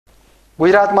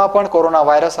ગુજરાતમાં પણ corona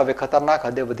virus હવે ખતરનાક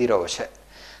હદે વધી રહ્યો છે।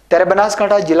 ત્યારે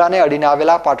બનાસકાંઠા જિલ્લાને અડીને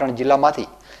આવેલા પાટણ જિલ્લામાંથી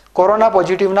કોરોના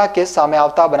પોઝિટિવના કેસ સામે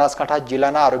આવતા બનાસકાંઠા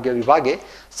જિલ્લાના આરોગ્ય વિભાગે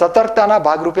સતર્કતાના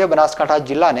ભાગરૂપે બનાસકાંઠા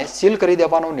જિલ્લાને સીલ કરી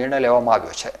દેવાનો નિર્ણય લેવામાં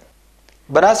આવ્યો છે।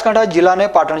 બનાસકાંઠા જિલ્લાને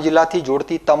પાટણ જિલ્લાથી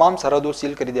જોડતી તમામ સરહદો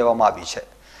સીલ કરી દેવામાં આવી છે।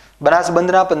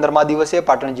 બનાસબંધના 15મા દિવસે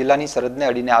પાટણ જિલ્લાની સરહદને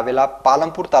અડીને આવેલા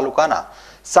પાલનપુર તાલુકાના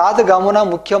 7 ગામોના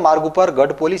મુખ્ય માર્ગ ઉપર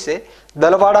ગઢ પોલીસે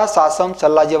દલવાડા, સાસમ,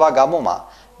 સલ્લા જેવા ગામોમાં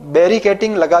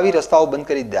બેરિકેટિંગ લગાવી રસ્તાઓ બંધ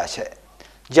કરી દીધા છે।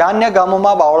 જ્યાં અન્ય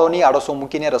ગામોમાં બાવળોની આડોશો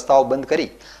મૂકીને રસ્તાઓ બંધ કરી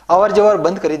અવરજવર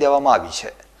બંધ કરી દેવામાં આવી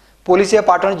છે। પોલીસે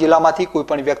પાટણ જિલ્લામાંથી કોઈ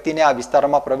પણ વ્યક્તિને આ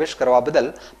વિસ્તારમાં પ્રવેશ કરવા બદલ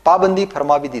પાબંદી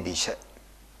ફરમાવી દીધી છે।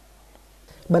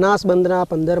 બનાસબંધના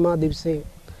 15મા દિવસે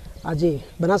આજે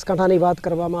બનાસકાંઠાની વાત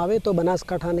કરવામાં આવે તો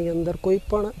બનાસકાંઠાની અંદર કોઈ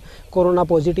પણ કોરોના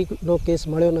પોઝિટિવનો કેસ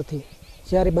મળ્યો નથી।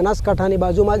 જ્યારે બનાસકાંઠાની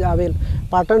બાજુમાં જ આવેલ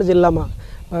પાટણ જિલ્લામાં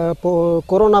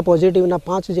કોરોના પોઝિટિવના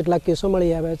 5 જેટલા કેસો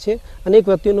મળી આવ્યા છે। અનેક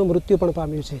વ્યક્તિઓનું મૃત્યુ પણ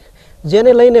પામ્યું છે,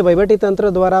 જેને લઈને વહીવટીતંત્ર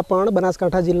દ્વારા પણ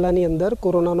બનાસકાંઠા જિલ્લાની અંદર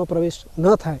કોરોનાનો પ્રવેશ ન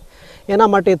થાય એના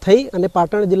માટે થઈ અને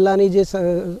પાટણ જિલ્લાની જે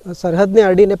સરહદને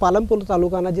અડીને પાલનપુર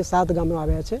તાલુકાના જે 7 ગામો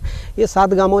આવ્યા છે એ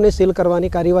 7 ગામોને સીલ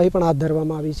કરવાની કાર્યવાહી પણ હાથ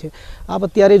ધરવામાં આવી છે। આપ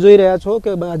અત્યારે જોઈ રહ્યા છો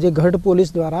કે આજે ગઢ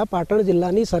પોલીસ દ્વારા પાટણ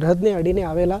જિલ્લાની સરહદને અડીને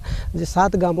આવેલા જે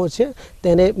 7 ગામો છે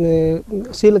તેને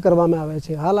સીલ કરવામાં આવ્યા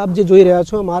છે। હાલ આપ જે જોઈ રહ્યા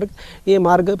છો માર્ગ, એ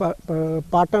માર્ગ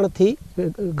પાટણથી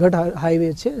ગઢ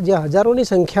હાઈવે છે, જ્યાં હજારોની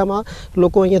સંખ્યામાં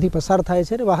લોકો અહીંયાથી પસાર થાય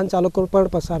છે અને વાહન ચાલકો પણ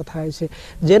પસાર થાય છે,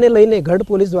 જેને લઈને ગઢ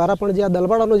પોલીસ દ્વારા પણ જે આ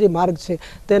દલવાડાનો જે માર્ગ છે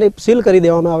તેને સીલ કરી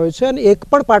દેવામાં આવ્યો છે અને એક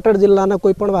પણ પાટણ જિલ્લાના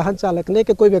કોઈ પણ વાહન ચાલકને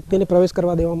કે કોઈ વ્યક્તિને પ્રવેશ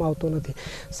કરવા દેવામાં આવતો નથી।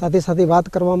 સાથે સાથે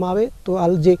વાત કરવામાં આવે તો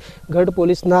હાલ જે ગઢ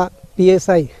પોલીસના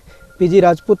PSI પીજી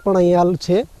રાજપૂત પણ અહીંયા હાલ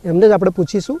છે, એમને જ આપણે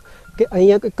પૂછીશું કે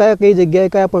અહીંયા કઈ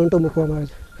જગ્યાએ કયા પોઈન્ટો મૂકવામાં આવે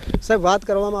છે। સાહેબ, વાત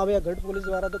કરવામાં આવે ગઢ પોલીસ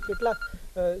દ્વારા તો કેટલા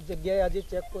જગ્યાએ આજે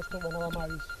ચેકપોસ્ટો બનાવવામાં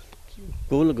આવી છે?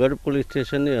 કુલ ગઢ પોલીસ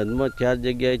સ્ટેશનની હદમાં 4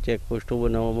 જગ્યાએ ચેકપોસ્ટો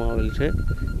બનાવવામાં આવેલ છે।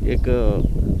 એક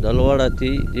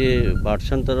દલવાડાથી જે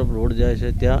ભાટસણ તરફ રોડ જાય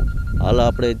છે ત્યાં હાલ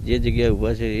આપણે જે જગ્યાએ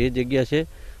ઊભા છે એ જગ્યા છે,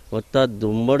 વત્તા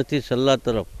ધુંબળથી સલ્લા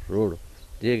તરફ રોડ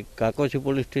જે કાકોશી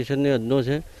પોલીસ સ્ટેશનની હદનો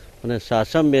છે, અને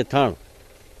સાસમ મેથાણ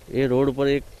એ રોડ પર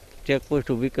એક ચેકપોસ્ટ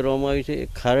ઊભી કરવામાં આવી છે।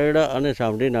 એક ખારેડા અને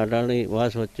સામઢી નાડાણી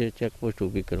વાસ વચ્ચે ચેકપોસ્ટ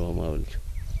ઊભી કરવામાં આવેલ છે।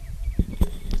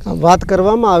 વાત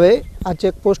કરવામાં આવે આ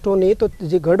ચેકપોસ્ટોની તો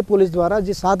જે ગઢ પોલીસ દ્વારા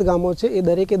જે 7 ગામો છે એ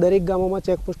દરેક ગામોમાં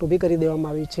ચેકપોસ્ટ ઊભી કરી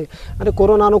દેવામાં આવી છે અને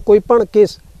કોરોનાનો કોઈ પણ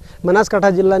કેસ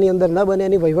બનાસકાંઠા જિલ્લાની અંદર ન બને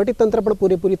એની વહીવટીતંત્ર પણ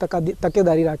પૂરેપૂરી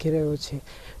તકેદારી રાખી રહ્યો છે।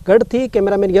 ગઢથી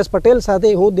કેમેરામેન યશ પટેલ સાથે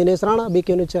હું Dinesh Rana, BK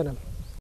news channel.